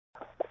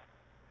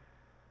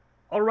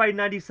All right,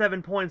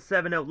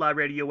 97.7 Outlaw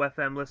Radio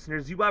FM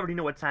listeners, you already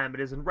know what time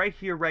it is, and right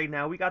here, right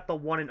now, we got the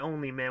one and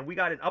only, man. We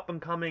got an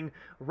up-and-coming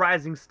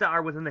rising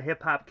star within the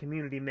hip-hop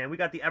community, man. We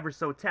got the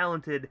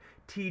ever-so-talented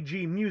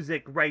TG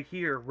Music right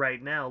here,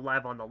 right now,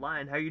 live on the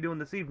line. How you doing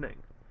this evening?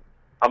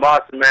 I'm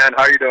awesome, man.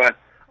 How you doing?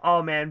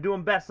 Oh, man, I'm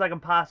doing best I can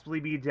possibly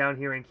be down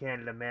here in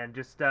Canada, man.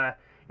 Just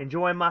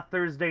enjoying my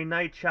Thursday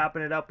night,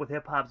 chopping it up with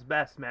hip-hop's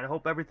best, man. I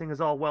hope everything is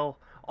all well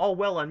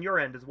on your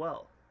end as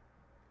well.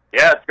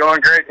 Yeah, it's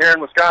going great here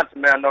in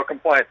Wisconsin, man. No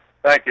complaints.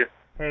 Thank you.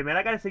 Hey man,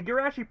 I gotta say, you're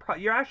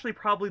actually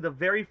probably the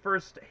very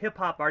first hip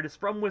hop artist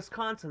from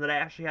Wisconsin that I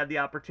actually had the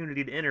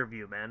opportunity to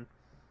interview, man.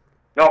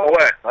 No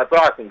way. That's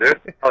awesome, dude.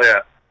 Hell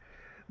yeah.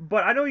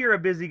 But I know you're a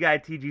busy guy,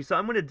 TG, so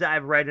I'm gonna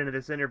dive right into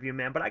this interview,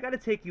 man. But I gotta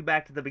take you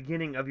back to the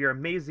beginning of your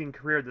amazing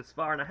career this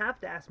far, and I have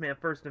to ask, man,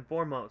 first and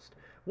foremost,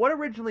 what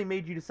originally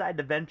made you decide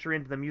to venture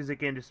into the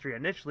music industry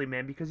initially,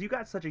 man? Because you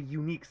got such a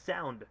unique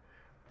sound.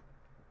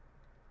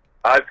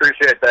 I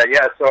appreciate that.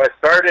 Yeah, so I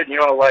started,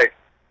 like,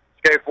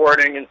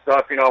 skateboarding and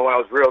stuff, when I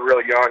was real, real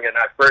young, and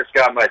I first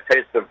got my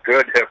taste of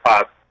good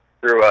hip-hop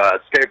through a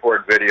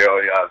skateboard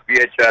video,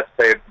 VHS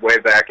tape way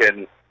back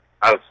in,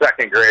 I was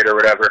second grade or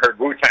whatever, heard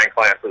Wu-Tang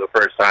Clan for the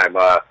first time.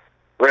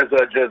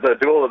 RZA, just a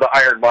Duel of the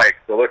Iron Mike,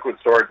 the Liquid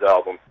Swords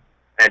album,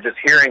 and just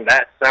hearing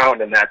that sound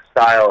and that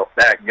style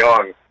that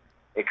young,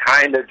 it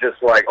kind of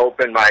just, like,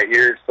 opened my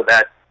ears to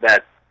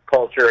that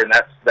culture and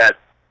that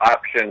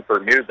option for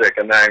music,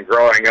 and then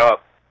growing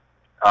up,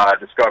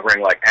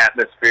 discovering like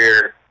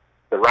Atmosphere,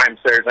 the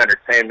Rhymesayers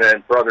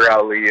Entertainment, Brother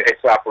Ali,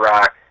 Aesop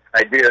Rock,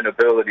 Idea and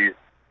Abilities,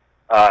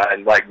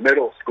 and like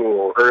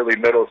early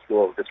middle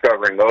school,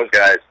 discovering those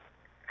guys,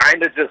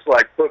 kind of just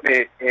like put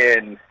me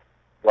in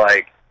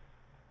like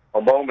a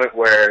moment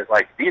where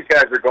like these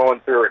guys are going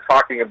through or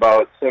talking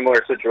about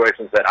similar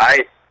situations that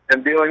I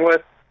am dealing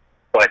with,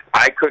 but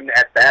I couldn't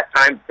at that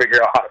time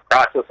figure out how to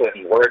process it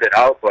and word it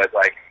out. But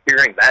like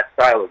hearing that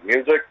style of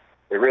music,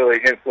 it really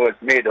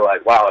influenced me to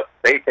like, wow, if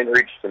they can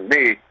reach to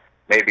me,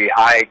 maybe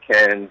I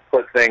can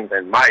put things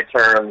in my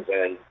terms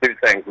and do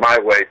things my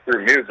way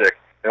through music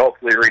and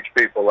hopefully reach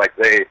people like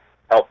they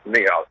helped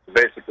me out. So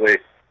basically,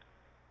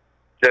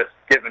 just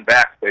giving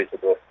back,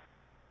 basically.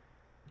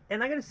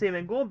 And I gotta say,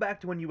 man, going back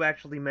to when you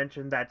actually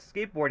mentioned that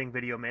skateboarding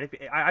video, man,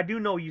 I do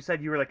know you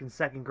said you were like in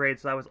second grade,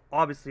 so that was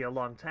obviously a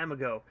long time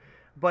ago.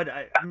 But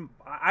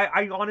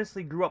I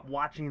honestly grew up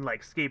watching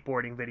like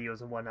skateboarding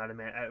videos and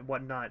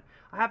whatnot.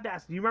 I have to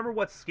ask, do you remember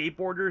what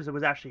skateboarders it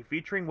was actually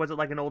featuring? Was it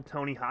like an old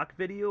Tony Hawk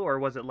video, or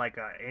was it like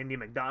Andy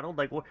McDonald?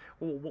 Like what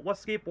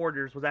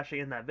skateboarders was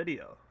actually in that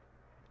video?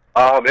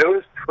 It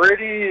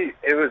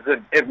was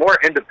a more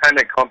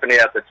independent company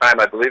at the time.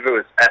 I believe it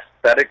was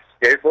Aesthetic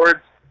Skateboards,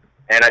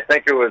 and I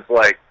think it was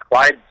like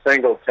Clyde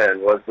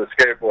Singleton was the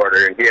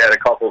skateboarder, and he had a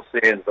couple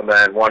scenes, and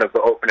then one of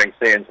the opening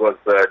scenes was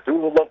the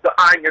Duel of the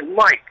Iron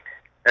Mike.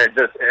 And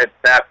just at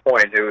that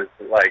point, it was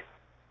like,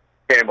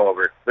 game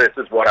over. This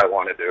is what I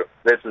want to do.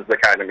 This is the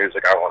kind of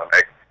music I want to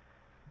make.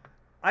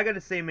 I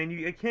gotta say, man,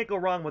 you can't go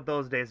wrong with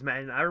those days,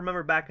 man. I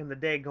remember back in the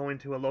day going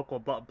to a local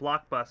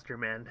Blockbuster,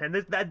 man. And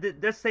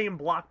this same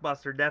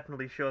Blockbuster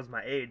definitely shows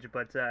my age,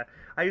 but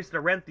I used to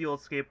rent the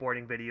old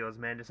skateboarding videos,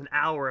 man. Just an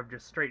hour of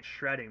just straight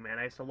shredding, man.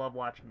 I used to love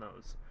watching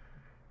those.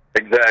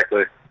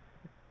 Exactly.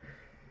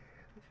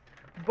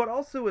 But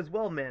also as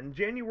well, man,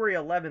 January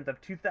 11th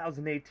of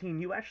 2018,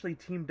 you actually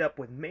teamed up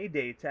with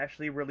Mayday to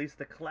actually release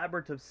the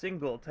collaborative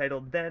single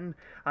titled Then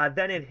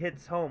It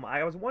Hits Home.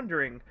 I was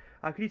wondering,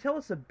 could you tell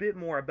us a bit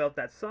more about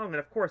that song? And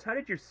of course, how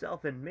did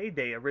yourself and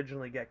Mayday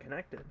originally get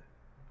connected?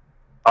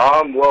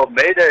 Well,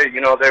 Mayday,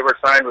 they were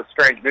signed with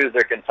Strange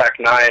Music and Tech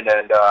Nine,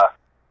 and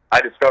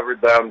I discovered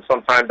them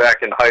sometime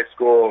back in high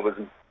school. Was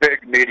a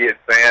big immediate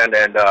fan,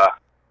 and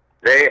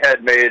they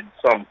had made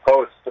some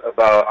posts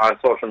on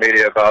social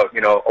media about,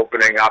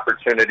 opening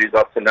opportunities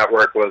up to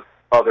network with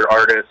other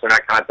artists, and I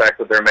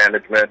contacted their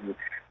management and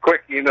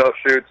quick email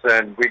shoots,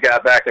 and we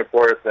got back and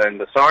forth, and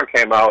the song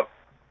came out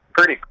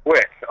pretty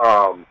quick.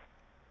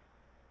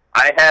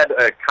 I had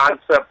a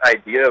concept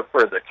idea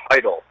for the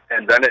title,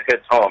 and Then It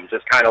Hits Home,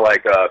 just kind of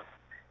like,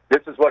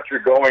 this is what you're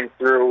going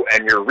through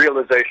and your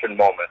realization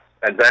moments,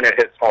 and then it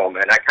hits home.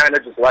 And I kind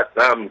of just let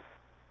them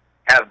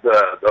have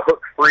the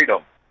hook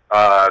freedom.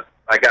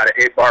 I got an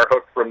 8-bar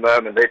hook from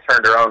them, and they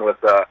turned around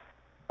with a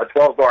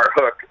 12-bar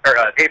hook, or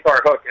an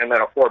 8-bar hook, and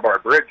then a 4-bar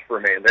bridge for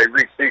me. And they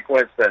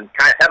resequenced and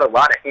kind of had a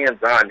lot of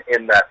hands-on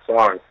in that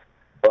song.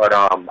 But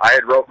I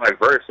had wrote my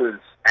verses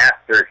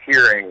after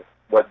hearing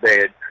what they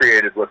had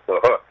created with the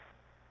hook.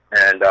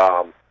 And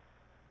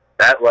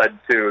that led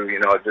to,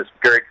 just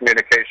great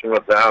communication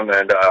with them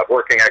and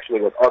working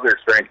actually with other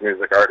Strange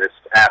Music artists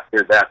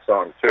after that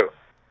song, too.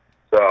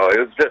 So it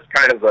was just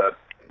kind of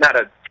not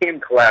a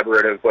team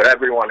collaborative, but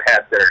everyone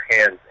had their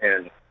hands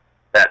in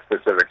that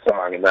specific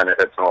song, and then it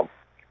hits home.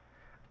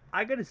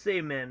 I gotta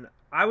say, man,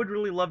 I would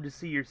really love to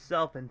see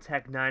yourself and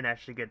Tech Nine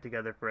actually get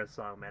together for a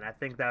song, man. I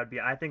think that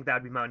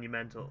would be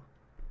monumental.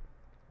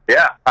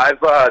 Yeah,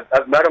 I've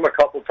met him a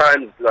couple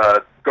times,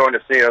 going to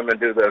see him and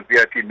do the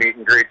VIP meet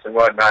and greets and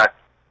whatnot.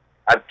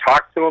 I've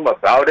talked to him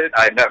about it.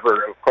 I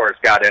never, of course,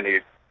 got any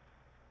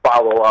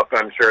follow-up.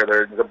 I'm sure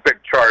there's a big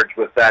charge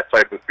with that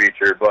type of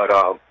feature, but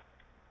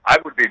I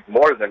would be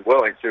more than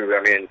willing to.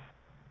 I mean,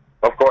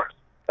 of course,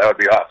 that would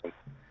be awesome.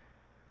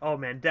 Oh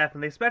man,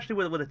 definitely. Especially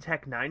with a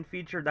Tech 9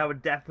 feature, that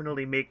would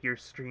definitely make your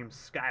stream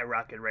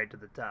skyrocket right to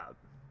the top.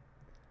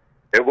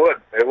 It would.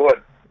 It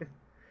would.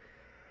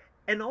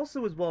 And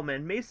also as well,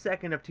 man, May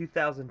 2nd of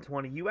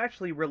 2020, you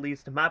actually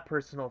released my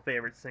personal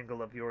favorite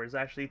single of yours,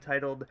 actually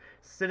titled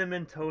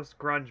Cinnamon Toast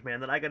Grunge, man,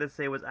 that I gotta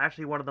say was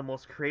actually one of the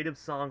most creative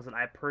songs that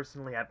I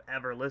personally have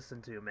ever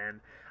listened to, man.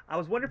 I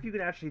was wondering if you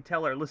could actually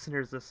tell our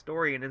listeners the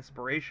story and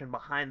inspiration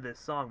behind this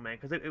song, man,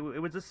 because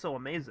it was just so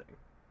amazing.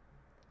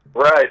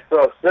 Right,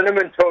 so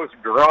Cinnamon Toast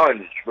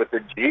Grunge with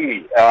a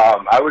G.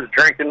 I was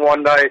drinking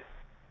one night,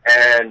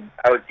 and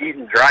I was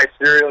eating dry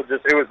cereal.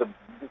 It was a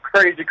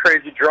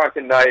crazy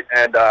drunken night,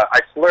 and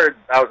I slurred.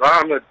 I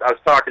was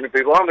talking to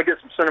people. I'm gonna get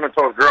some Cinnamon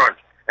Toast Grunge,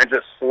 and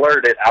just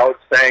slurred it out,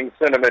 saying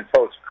Cinnamon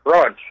Toast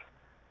Crunch,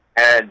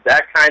 and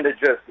that kind of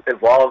just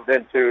evolved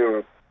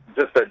into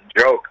just a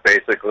joke,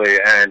 basically.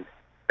 And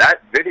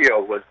that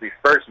video was the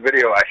first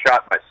video I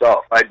shot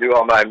myself. I do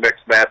all my mix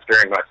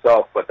mastering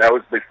myself, but that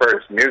was the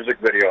first music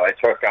video I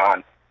took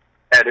on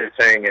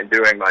editing and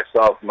doing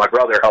myself. My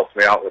brother helps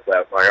me out with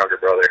that, my younger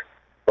brother.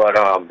 But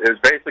it was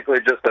basically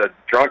just a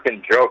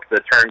drunken joke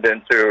that turned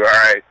into, all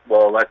right,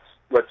 well, let's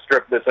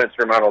strip this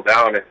instrumental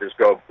down and just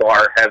go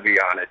bar heavy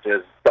on it,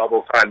 just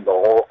double time the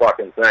whole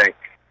fucking thing.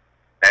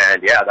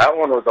 And yeah, that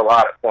one was a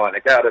lot of fun.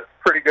 It got a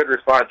pretty good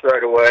response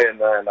right away,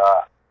 and then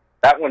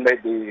that one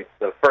made the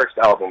first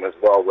album as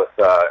well with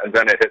And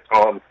Then It Hits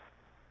Home.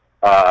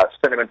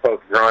 Cinnamon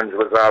Toast Grunge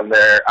was on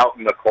there, Out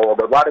in the Cold.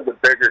 A lot of the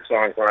bigger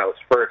songs when I was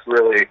first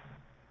really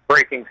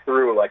breaking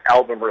through, like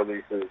album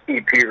releases,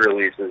 EP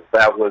releases,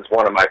 that was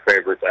one of my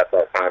favorites at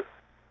that time.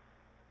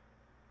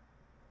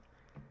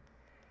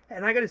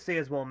 And I gotta say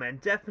as well, man,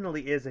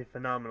 definitely is a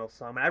phenomenal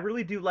song. I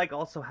really do like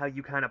also how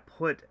you kind of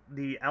put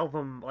the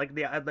album,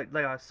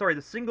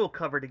 the single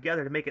cover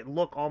together to make it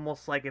look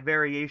almost like a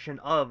variation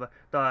of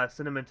the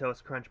Cinnamon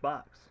Toast Crunch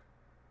box.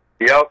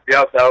 Yep,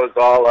 that was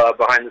all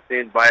behind the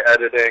scenes, my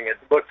editing. It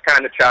looks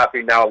kind of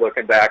choppy now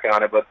looking back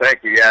on it, but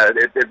thank you. Yeah,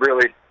 it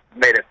really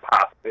made it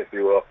pop, if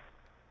you will.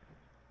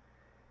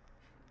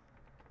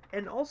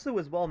 And also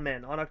as well,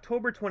 man, on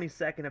October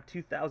 22nd of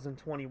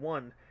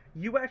 2021,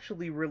 you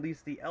actually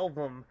released the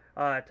album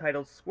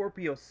titled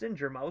Scorpio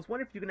Syndrome. I was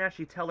wondering if you can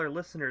actually tell our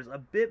listeners a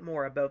bit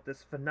more about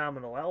this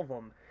phenomenal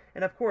album.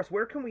 And of course,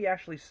 where can we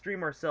actually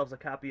stream ourselves a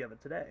copy of it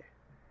today?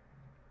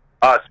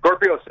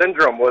 Scorpio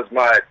Syndrome was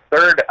my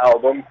third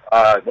album,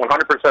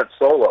 100%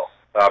 solo.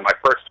 My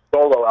first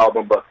solo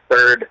album, but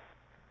third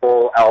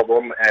full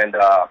album, and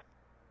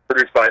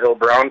produced by Hill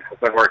Brown.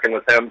 I've been working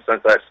with him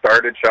since I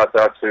started. Shouts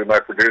out to my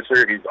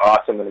producer. He's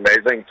awesome and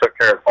amazing. He took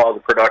care of all the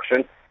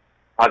production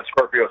on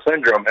Scorpio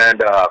Syndrome.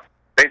 And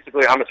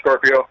basically, I'm a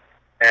Scorpio,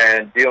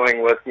 and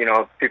dealing with,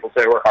 people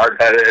say we're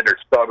hard-headed or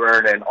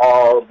stubborn and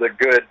all the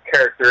good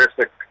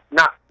characteristics,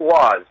 not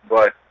flaws,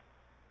 but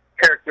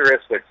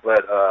characteristics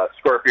that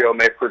Scorpio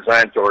may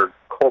present or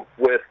cope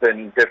with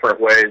in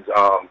different ways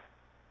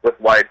with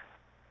life.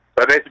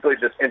 So I basically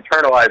just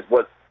internalized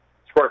what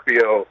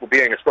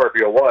being a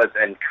Scorpio was,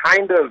 and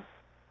kind of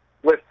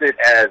flipped it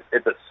as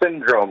it's a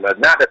syndrome,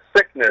 not a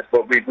sickness,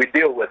 but we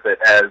deal with it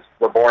as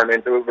we're born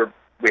into it.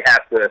 We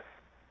have to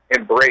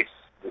embrace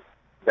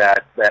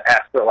that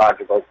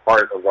astrological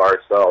part of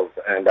ourselves.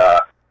 And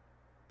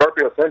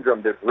Scorpio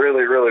Syndrome did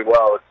really, really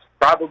well. It's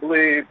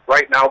probably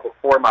right now,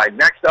 before my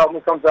next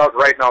album comes out,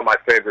 right now my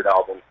favorite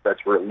album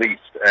that's released.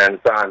 And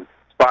it's on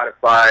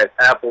Spotify,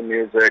 Apple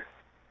Music,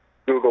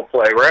 Google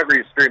Play, wherever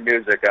you stream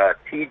music,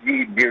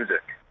 TG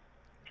Music.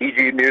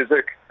 TG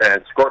Music,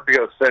 and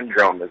Scorpio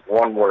Syndrome is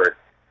one word.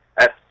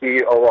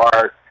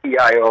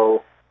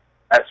 ScorpioSyndrome.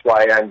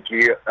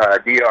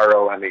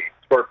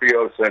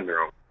 Scorpio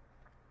Syndrome.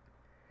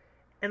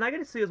 And I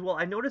gotta say as well,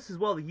 I noticed as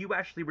well that you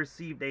actually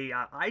received a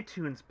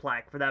iTunes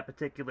plaque for that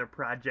particular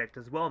project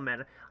as well,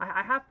 man.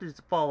 I have to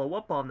follow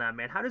up on that,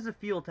 man. How does it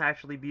feel to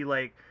actually be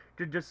like,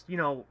 just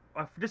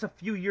a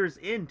few years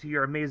into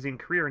your amazing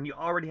career, and you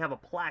already have a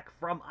plaque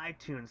from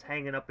iTunes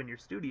hanging up in your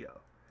studio?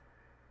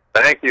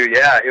 Thank you.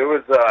 Yeah, it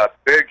was a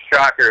big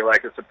shocker,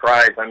 like a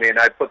surprise. I mean,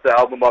 I put the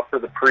album up for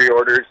the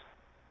pre-orders,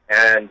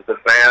 and the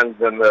fans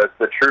and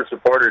the true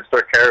supporters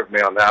took care of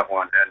me on that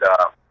one. And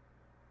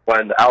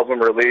when the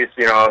album released,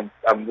 I'm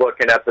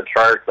looking at the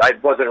charts. I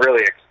wasn't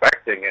really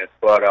expecting it,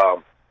 but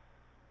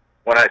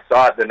when I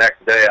saw it the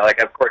next day,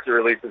 of course it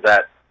releases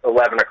at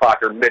 11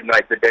 o'clock or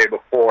midnight the day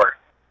before,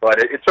 but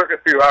it took a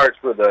few hours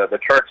for the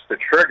charts to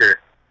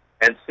trigger.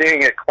 And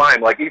seeing it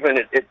climb, even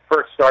it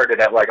first started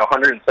at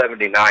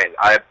 179.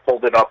 I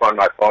pulled it up on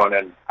my phone,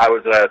 and I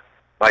was at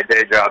my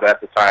day job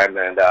at the time,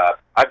 and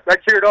I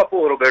cheered up a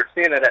little bit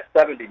seeing it at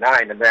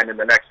 79, and then in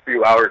the next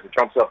few hours it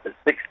jumps up to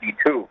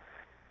 62.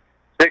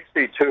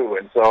 62,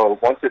 and so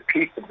once it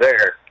peaked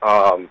there,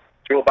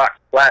 Jewelbox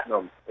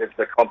Platinum is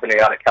the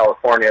company out of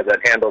California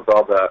that handles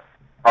all the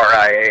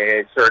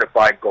RIAA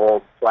certified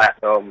gold,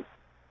 platinum,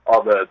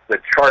 all the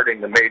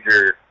charting, the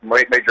major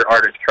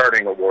artist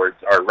charting awards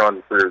are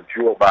run through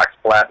Jewel Box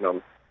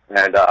Platinum,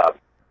 and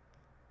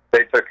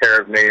they took care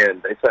of me,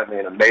 and they sent me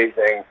an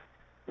amazing,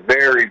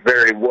 very,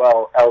 very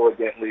well,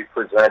 elegantly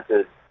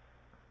presented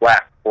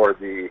plaque for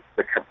the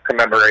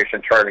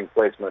commemoration charting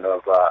placement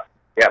of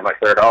my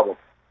third album.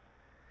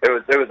 It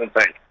was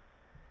insane.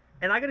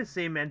 And I gotta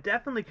say, man,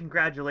 definitely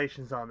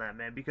congratulations on that,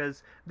 man,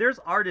 because there's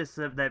artists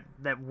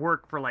that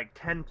work for like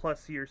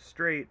 10+ years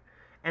straight,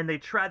 and they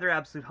try their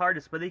absolute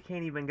hardest, but they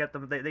can't even get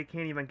they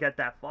can't even get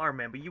that far,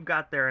 man. But you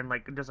got there in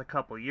like just a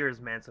couple years,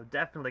 man. So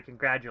definitely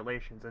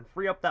congratulations, and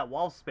free up that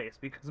wall space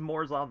because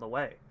more's on the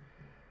way.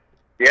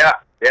 Yeah,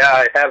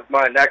 I have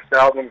my next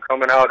album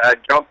coming out. I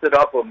jumped it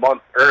up a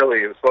month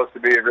early. It was supposed to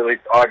be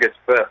released August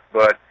 5th,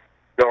 but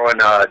going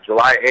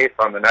July 8th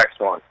on the next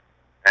one.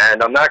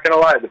 And I'm not going to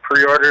lie, the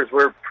pre-orders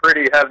were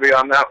pretty heavy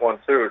on that one,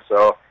 too.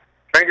 So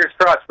fingers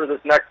crossed for this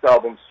next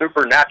album,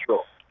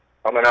 Supernatural,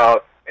 coming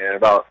out in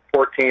about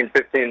 15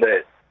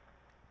 days.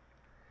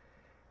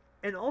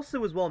 And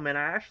also as well, man,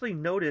 I actually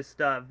noticed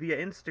via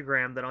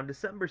Instagram that on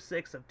December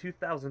 6th of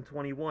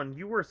 2021,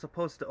 you were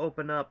supposed to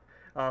open up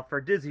for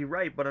Dizzy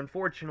Wright, but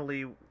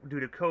unfortunately, due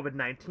to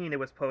COVID-19, it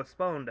was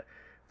postponed.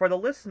 For the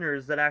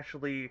listeners that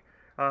actually...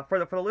 for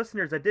the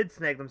listeners that did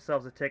snag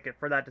themselves a ticket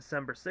for that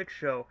December 6th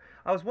show,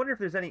 I was wondering if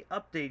there's any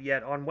update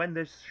yet on when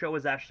this show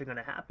is actually going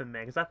to happen,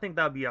 man, because I think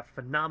that would be a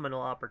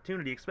phenomenal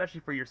opportunity,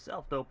 especially for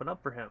yourself, to open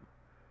up for him.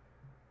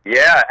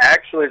 Yeah,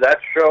 actually, that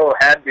show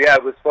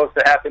it was supposed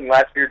to happen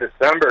last year,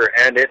 December,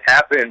 and it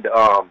happened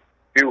a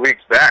few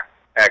weeks back,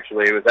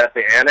 actually. It was at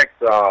the Annex.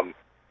 I'm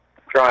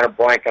trying to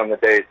blank on the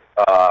date.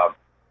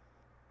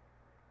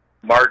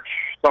 March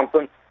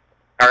something.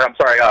 Or, I'm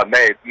sorry,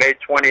 May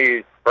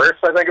 21st,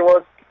 I think it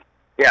was.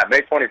 Yeah,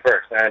 May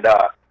 21st. And,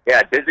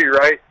 Dizzy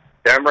Wright,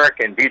 Demrick,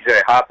 and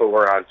DJ Hoppa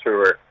were on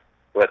tour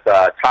with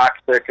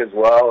Toxic as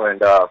well.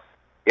 And,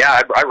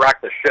 I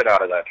rocked the shit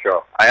out of that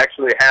show. I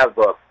actually have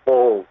a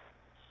full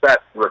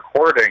set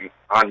recording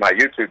on my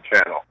YouTube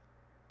channel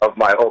of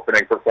my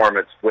opening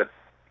performance with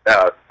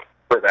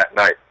for that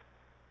night.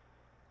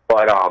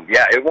 But,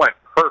 it went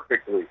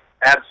perfectly.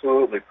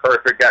 Absolutely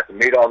perfect. Got to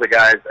meet all the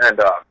guys. And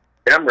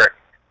Demrick,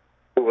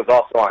 who was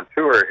also on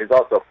tour, is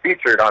also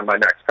featured on my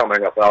next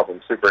coming up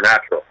album,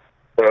 Supernatural.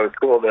 So it was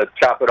cool to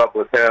chop it up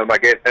with him. I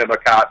gave him a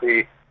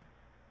copy,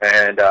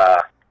 and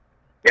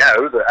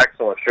it was an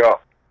excellent show.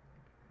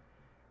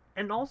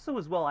 And also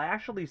as well, I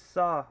actually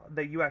saw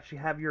that you actually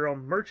have your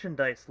own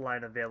merchandise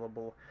line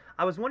available.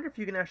 I was wondering if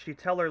you can actually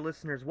tell our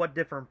listeners what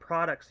different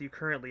products you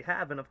currently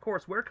have, and of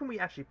course, where can we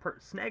actually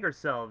snag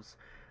ourselves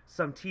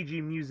some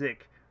TG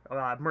Music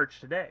merch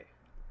today?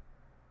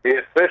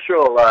 The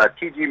official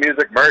TG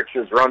Music merch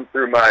is run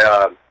through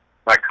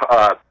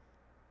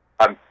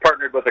I'm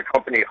partnered with a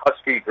company,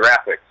 Husky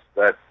Graphics.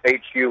 That's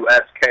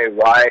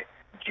HUSKYGRAFIX,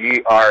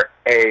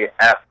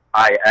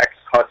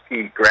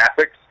 Husky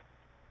Graphics.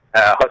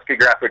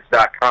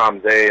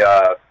 HuskyGraphics.com. They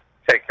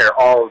take care of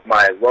all of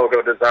my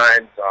logo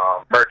designs,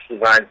 merch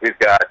designs. We've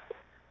got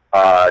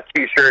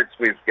T-shirts.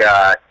 We've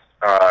got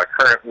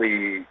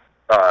currently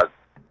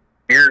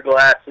beer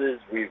glasses.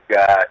 We've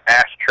got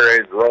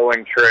ashtrays,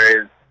 rolling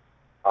trays,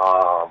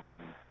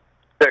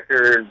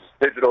 stickers,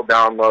 digital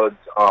downloads.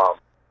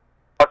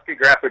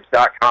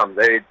 HuskyGraphics.com.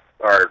 They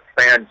are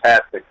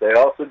fantastic. They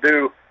also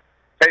do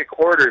take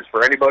orders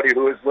for anybody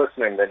who is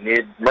listening that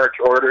needs merch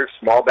orders,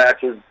 small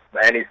batches,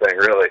 anything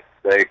really.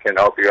 They can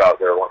help you out.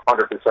 They're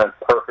 100%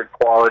 perfect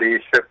quality,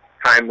 shipped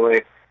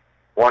timely,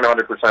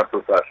 100%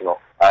 professional.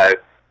 I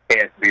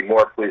can't be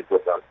more pleased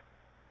with them.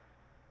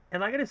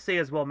 And I gotta say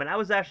as well, man, I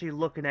was actually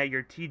looking at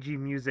your TG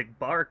Music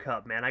bar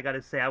cup, man. I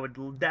gotta say, I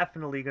would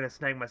definitely gonna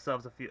snag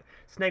myself a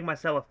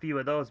few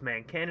of those,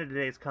 man. Canada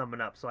Day is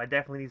coming up, so I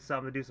definitely need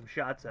something to do some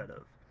shots out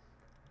of.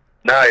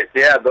 Nice,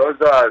 yeah. Those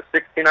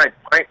 16-ounce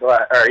pint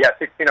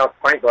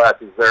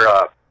glasses.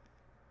 They're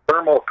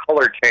thermal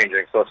color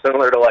changing, so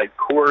similar to like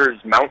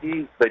Coors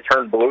Mountains, they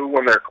turn blue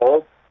when they're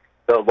cold.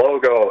 The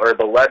logo or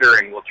the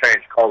lettering will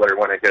change color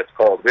when it gets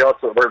cold.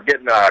 We're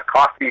getting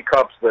coffee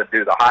cups that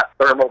do the hot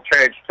thermal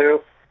change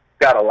too.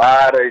 Got a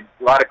lot of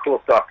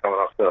cool stuff coming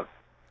up soon.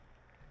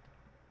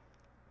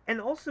 And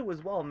also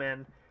as well,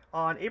 man,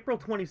 on April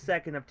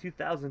 22nd of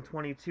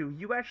 2022,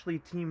 you actually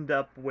teamed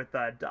up with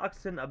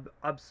Doxson,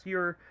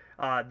 Obscure,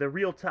 The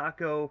Real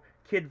Taco,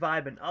 Kid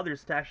Vibe, and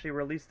others to actually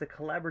release the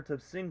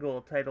collaborative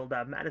single titled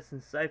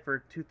Madison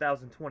Cypher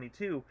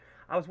 2022.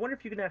 I was wondering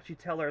if you can actually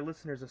tell our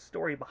listeners a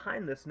story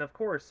behind this, and of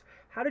course,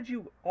 how did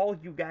you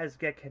guys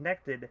get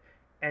connected,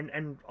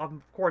 and of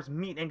course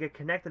meet and get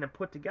connected and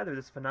put together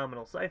this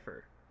phenomenal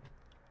cipher?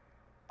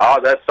 Oh,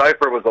 that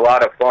cipher was a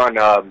lot of fun.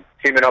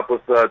 Teaming up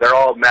with they're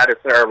all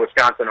Madison or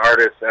Wisconsin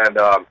artists, and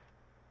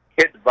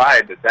Kid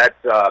Vibe.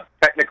 That's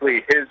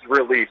technically his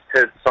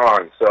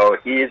song, so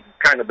he's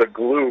kind of the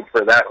glue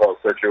for that whole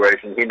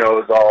situation. He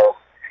knows all.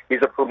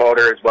 He's a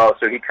promoter as well,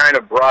 so he kind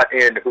of brought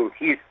in who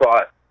he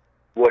thought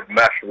would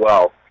mesh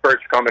well.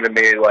 First coming to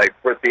me like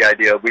with the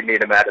idea we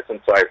need a Madison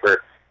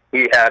cipher.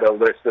 He had a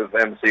list of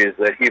MCs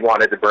that he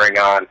wanted to bring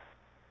on,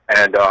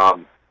 and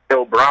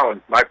Bill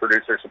Brown, my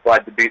producer,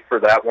 supplied the beat for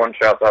that one.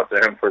 Shout out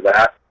to him for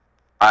that.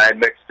 I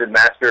mixed and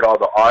mastered all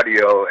the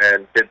audio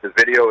and did the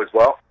video as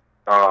well.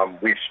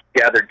 We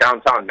gathered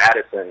downtown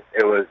Madison.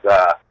 It was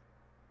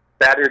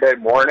Saturday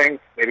morning,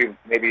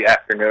 maybe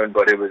afternoon,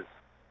 but it was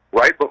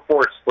right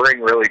before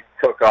spring really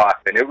took off,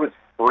 and it was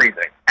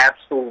freezing,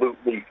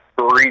 absolutely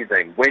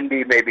freezing.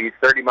 Windy, maybe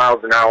 30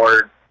 miles an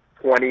hour,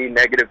 20,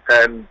 negative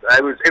 10.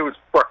 It was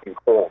fucking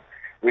cold.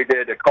 We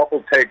did a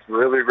couple takes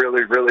really,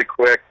 really, really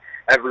quick.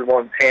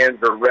 Everyone's hands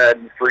are red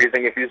and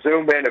freezing. If you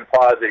zoom in and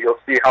pause it, you'll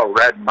see how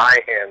red my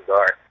hands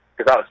are,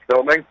 because I was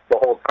filming the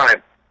whole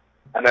time.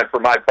 And then for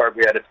my part,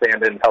 we had a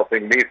stand-in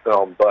helping me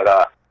film.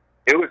 But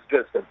it was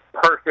just a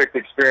perfect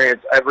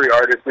experience. Every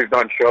artist, we've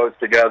done shows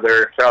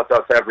together. Shout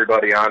out to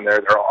everybody on there.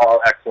 They're all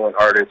excellent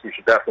artists. You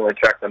should definitely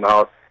check them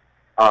out.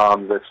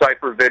 The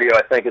Cypher video,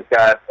 I think, has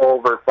got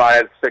over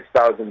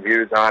 5,000-6,000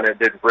 views on it.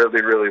 Did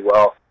really, really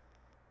well.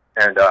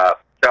 And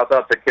shout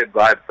out to Kid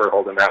Vibe for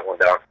holding that one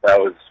down. That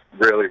was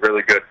really,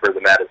 really good for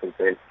the Madison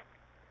scene.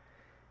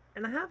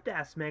 And I have to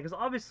ask, man, because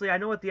obviously I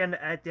know at the end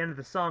of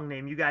the song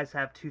name, you guys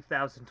have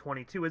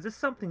 2022. Is this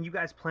something you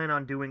guys plan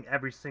on doing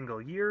every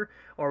single year,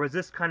 or was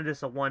this kind of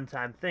just a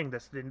one-time thing,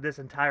 this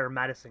entire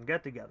Madison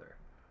get-together?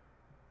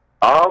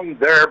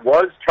 There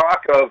was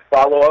talk of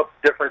follow-up,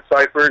 different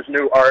ciphers,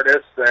 new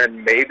artists,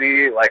 and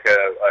maybe like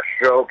a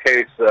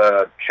showcase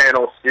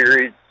channel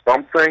series,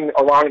 something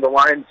along the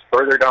lines,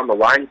 further down the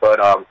line, but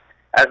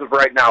as of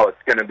right now,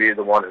 it's going to be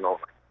the one and only.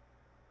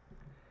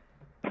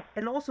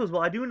 And also as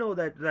well, I do know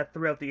that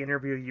throughout the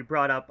interview you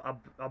brought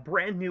up a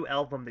brand new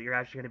album that you're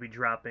actually going to be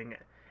dropping.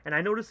 And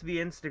I noticed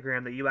via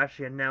Instagram that you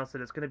actually announced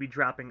that it's going to be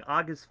dropping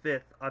August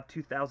 5th of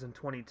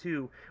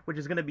 2022, which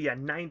is going to be a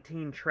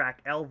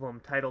 19-track album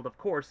titled, of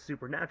course,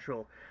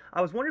 Supernatural.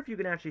 I was wondering if you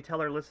can actually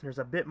tell our listeners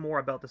a bit more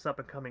about this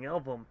up-and-coming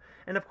album.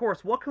 And, of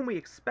course, what can we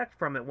expect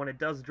from it when it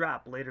does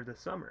drop later this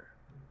summer?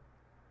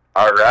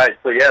 All right.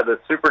 So, yeah, the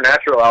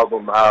Supernatural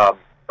album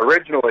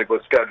originally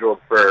was scheduled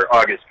for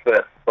August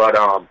 5th, but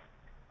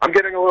I'm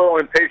getting a little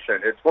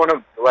impatient. It's one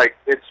of, like,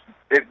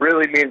 it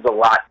really means a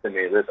lot to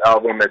me. This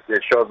album, it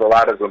shows a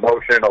lot of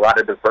emotion, a lot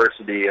of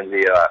diversity in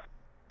the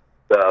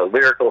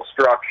lyrical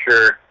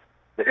structure,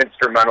 the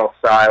instrumental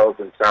styles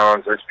and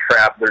sounds. There's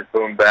trap, there's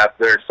boom bap.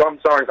 There's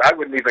some songs I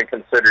wouldn't even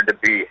consider to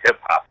be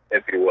hip-hop,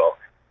 if you will.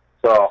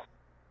 So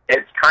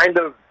it's kind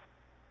of,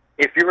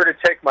 if you were to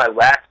take my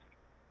last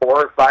 4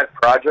 or 5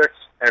 projects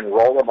and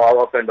roll them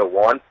all up into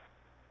one,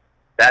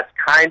 that's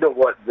kind of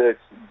what this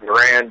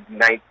grand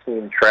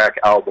 19-track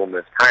album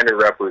is kind of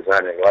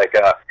representing. Like,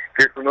 if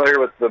you're familiar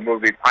with the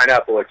movie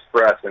Pineapple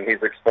Express, and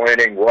he's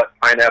explaining what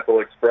Pineapple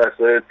Express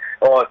is,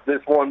 oh, if this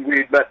one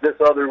weed met this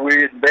other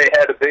weed, and they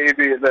had a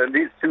baby, and then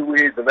these 2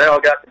 weeds, and they all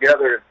got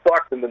together and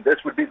fucked, and then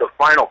this would be the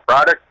final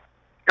product.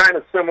 Kind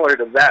of similar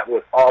to that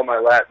with all my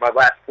last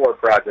 4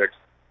 projects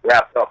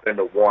wrapped up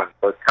into one.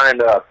 So it's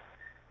kind of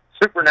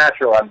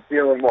Supernatural. I'm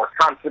feeling more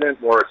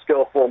confident, more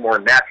skillful, more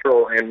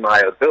natural in my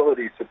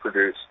ability to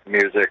produce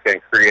music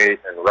and create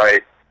and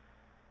write,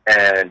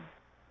 and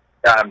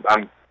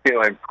I'm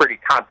feeling pretty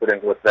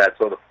confident with that.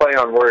 So the play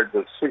on words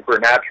of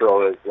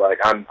Supernatural is like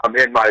I'm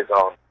in my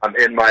zone, I'm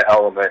in my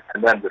element,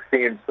 and then the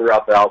themes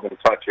throughout the album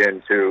touch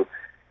into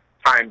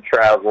time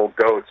travel,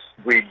 ghosts,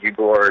 Ouija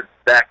boards,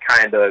 that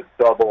kind of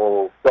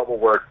double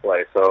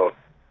wordplay. So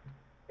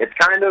it's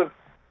kind of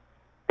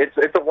it's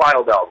a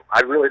wild album. I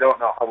really don't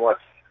know how much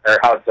or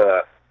how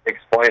to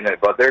explain it,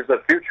 but there's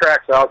a few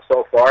tracks out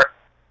so far.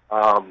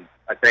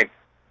 I think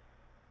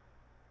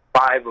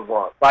 5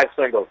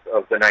 singles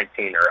of the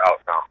 19 are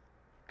out now.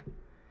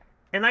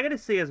 And I gotta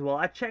say as well,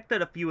 I checked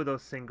out a few of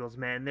those singles,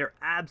 man. They're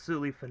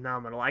absolutely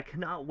phenomenal. I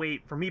cannot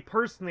wait, for me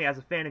personally, as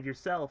a fan of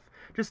yourself,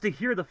 just to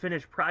hear the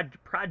finished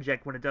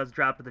project when it does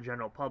drop to the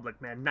general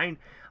public, man.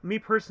 Me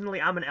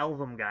personally, I'm an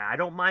album guy. I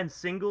don't mind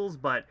singles,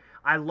 but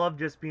I love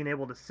just being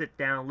able to sit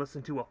down,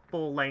 listen to a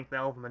full-length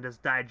album, and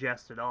just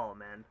digest it all,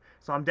 man.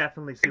 So I'm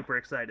definitely super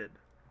excited.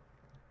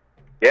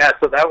 Yeah,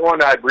 so that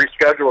one I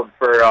rescheduled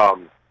for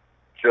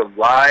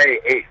July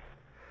 8th.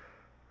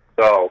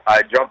 So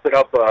I jumped it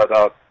up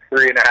about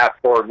 3.5,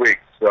 4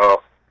 weeks.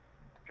 So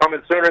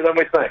coming sooner than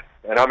we think,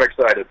 and I'm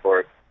excited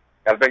for it.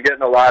 I've been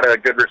getting a lot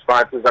of good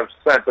responses. I've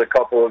sent a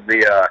couple of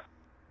the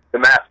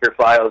master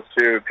files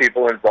to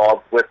people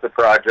involved with the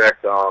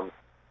project.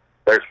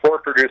 There's 4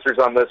 producers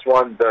on this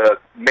one. The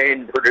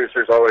main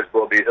producers always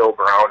will be Bill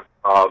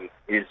Brown.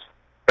 He's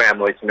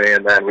family to me.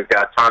 And then we've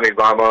got Tommy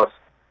Vamos,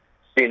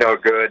 Sino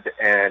Good,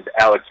 and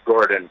Alex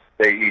Gordon.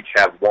 They each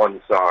have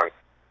 1 song.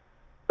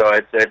 So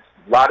it's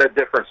a lot of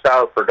different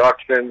style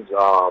productions.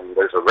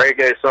 There's a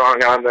reggae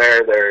song on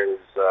there. There's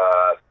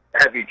a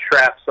heavy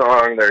trap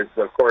song. There's,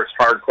 of course,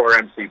 hardcore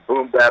MC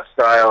boom bap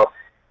style.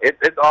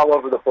 It's all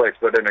over the place,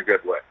 but in a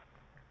good way.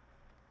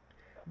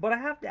 But I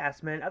have to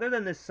ask, man, other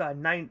than this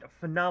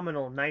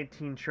phenomenal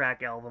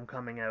 19-track album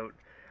coming out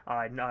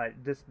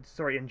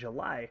in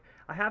July,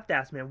 I have to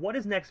ask, man, what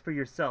is next for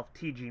yourself,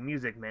 TG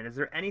Music, man? Is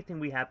there anything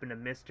we happen to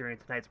miss during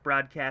tonight's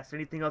broadcast?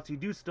 Anything else you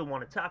do still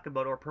want to talk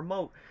about or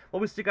promote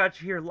while we still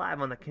got you here live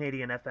on the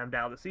Canadian FM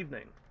dial this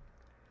evening?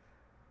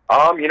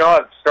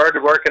 I've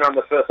started working on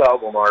the 5th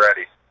album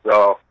already.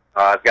 So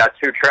I've got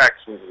 2 tracks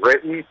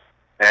written,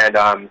 and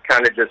I'm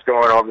kind of just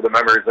going over the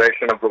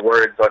memorization of the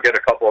words. I'll get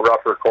a couple of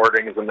rough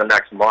recordings in the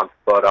next month,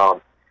 but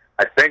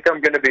I think I'm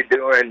going to be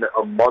doing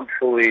a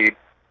monthly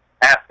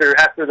after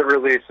the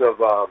release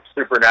of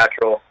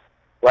Supernatural.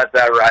 Let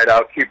that ride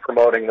out. Keep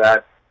promoting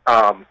that.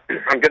 I'm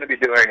going to be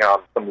doing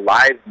some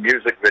live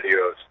music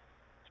videos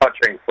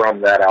touching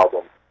from that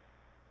album,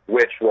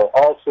 which will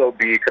also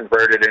be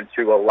converted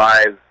into a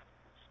live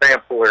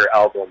sampler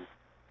album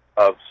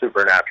of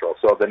Supernatural.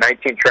 So the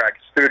 19-track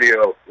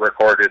studio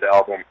recorded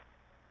album,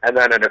 and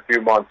then in a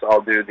few months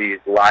I'll do these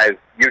live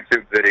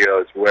YouTube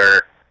videos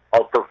where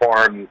I'll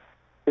perform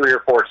 3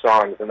 or 4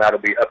 songs, and that'll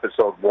be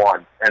episode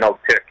 1, and I'll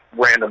pick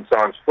random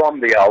songs from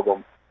the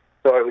album.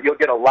 So you'll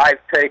get a live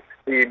take,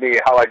 see me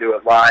how I do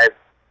it live,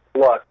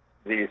 plus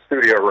the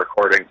studio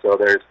recording. So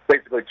there's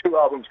basically 2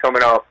 albums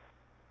coming out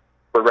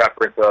for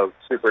reference of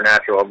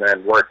Supernatural, and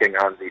then working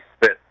on the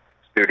 5th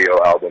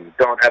studio album.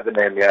 Don't have the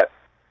name yet,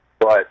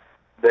 but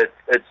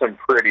it's some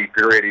pretty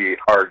gritty,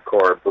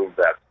 hardcore boom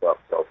bap stuff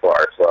so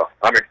far, so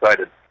I'm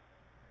excited.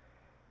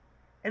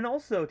 And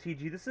also,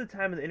 TG, this is the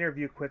time of the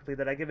interview quickly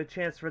that I give a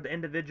chance for the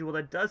individual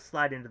that does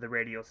slide into the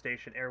radio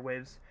station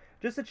airwaves,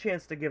 just a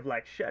chance to give,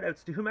 like,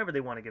 shoutouts to whomever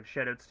they want to give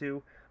shoutouts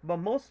to, but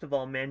most of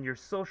all, man, your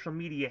social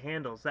media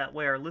handles. That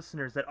way our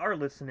listeners that are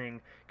listening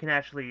can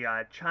actually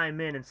chime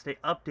in and stay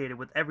updated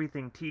with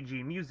everything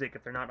TG Music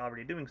if they're not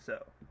already doing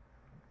so.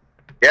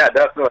 Yeah,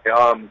 definitely.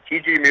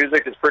 TG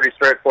Music is pretty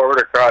straightforward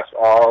across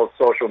all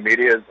social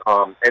medias.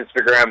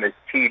 Instagram is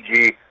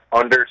TG_music_.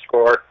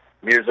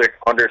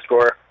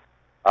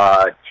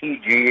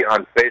 TG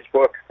on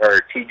Facebook,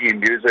 or TG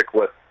Music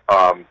with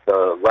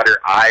the letter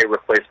I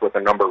replaced with a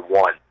number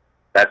 1.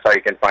 That's how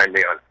you can find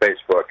me on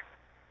Facebook.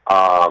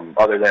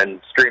 Other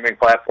than streaming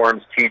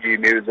platforms, TG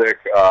Music.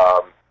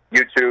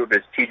 YouTube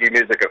is TG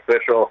Music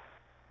Official.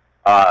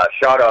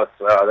 Shout-outs,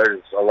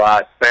 there's a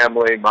lot.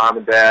 Family, mom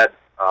and dad,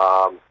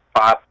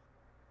 Pop,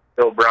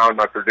 Bill Brown,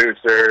 my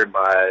producer,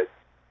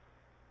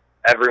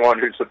 everyone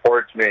who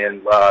supports me.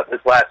 And this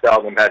last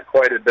album had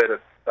quite a bit of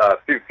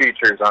few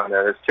features on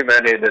there. There's too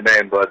many to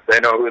name, but they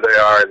know who they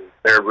are, and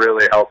they're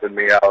really helping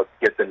me out,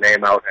 get the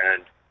name out,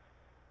 and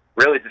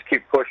really just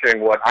keep pushing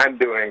what I'm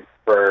doing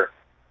for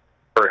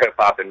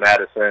hip-hop in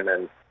Madison.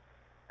 And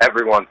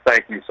everyone,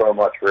 thank you so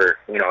much for,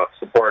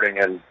 supporting,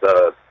 and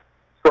the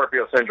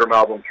Scorpio Syndrome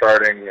album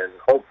charting, and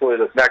hopefully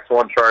this next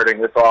one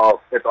charting. It's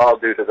all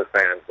due to the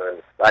fans,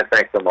 and I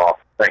thank them all.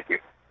 Thank you.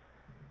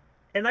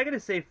 And I gotta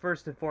say,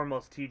 first and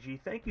foremost,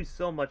 TG, thank you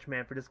so much,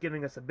 man, for just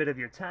giving us a bit of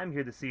your time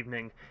here this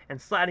evening and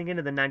sliding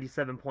into the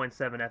 97.7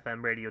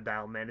 FM radio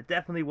dial, man. It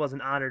definitely was an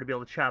honor to be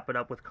able to chop it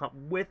up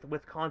with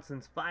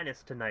Wisconsin's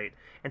finest tonight,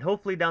 and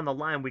hopefully down the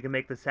line we can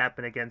make this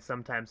happen again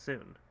sometime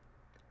soon.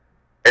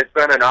 It's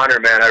been an honor,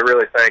 man. I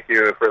really thank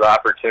you for the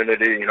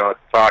opportunity, to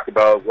talk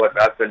about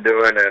what I've been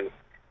doing, and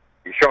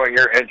you're showing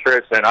your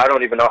interest. And I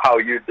don't even know how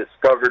you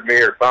discovered me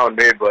or found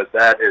me, but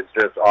that is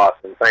just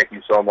awesome. Thank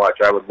you so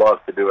much. I would love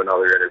to do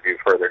another interview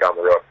further down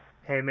the road.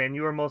 Hey, man,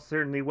 you are most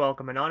certainly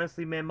welcome. And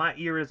honestly, man, my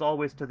ear is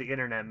always to the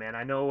internet, man.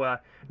 I know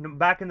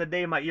back in the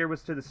day my ear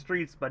was to the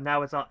streets, but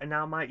now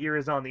now my ear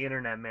is on the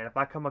internet, man. If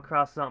I come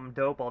across something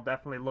dope, I'll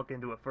definitely look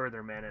into it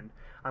further, man. And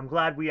I'm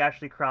glad we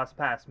actually crossed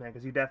paths, man,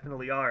 because you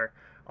definitely are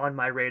on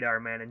my radar,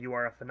 man, and you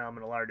are a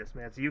phenomenal artist,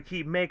 man. So you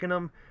keep making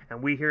them,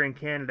 and we here in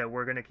Canada,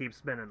 we're going to keep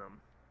spinning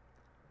them.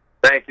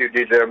 Thank you,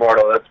 DJ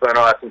Immortal. That's been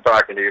awesome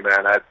talking to you,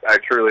 man. I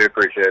truly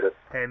appreciate it.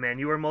 Hey, man,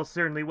 you are most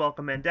certainly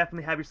welcome, man.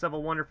 Definitely have yourself a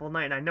wonderful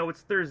night. And I know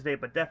it's Thursday,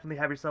 but definitely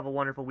have yourself a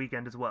wonderful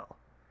weekend as well.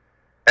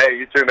 Hey,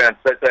 you too, man.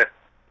 Stay safe.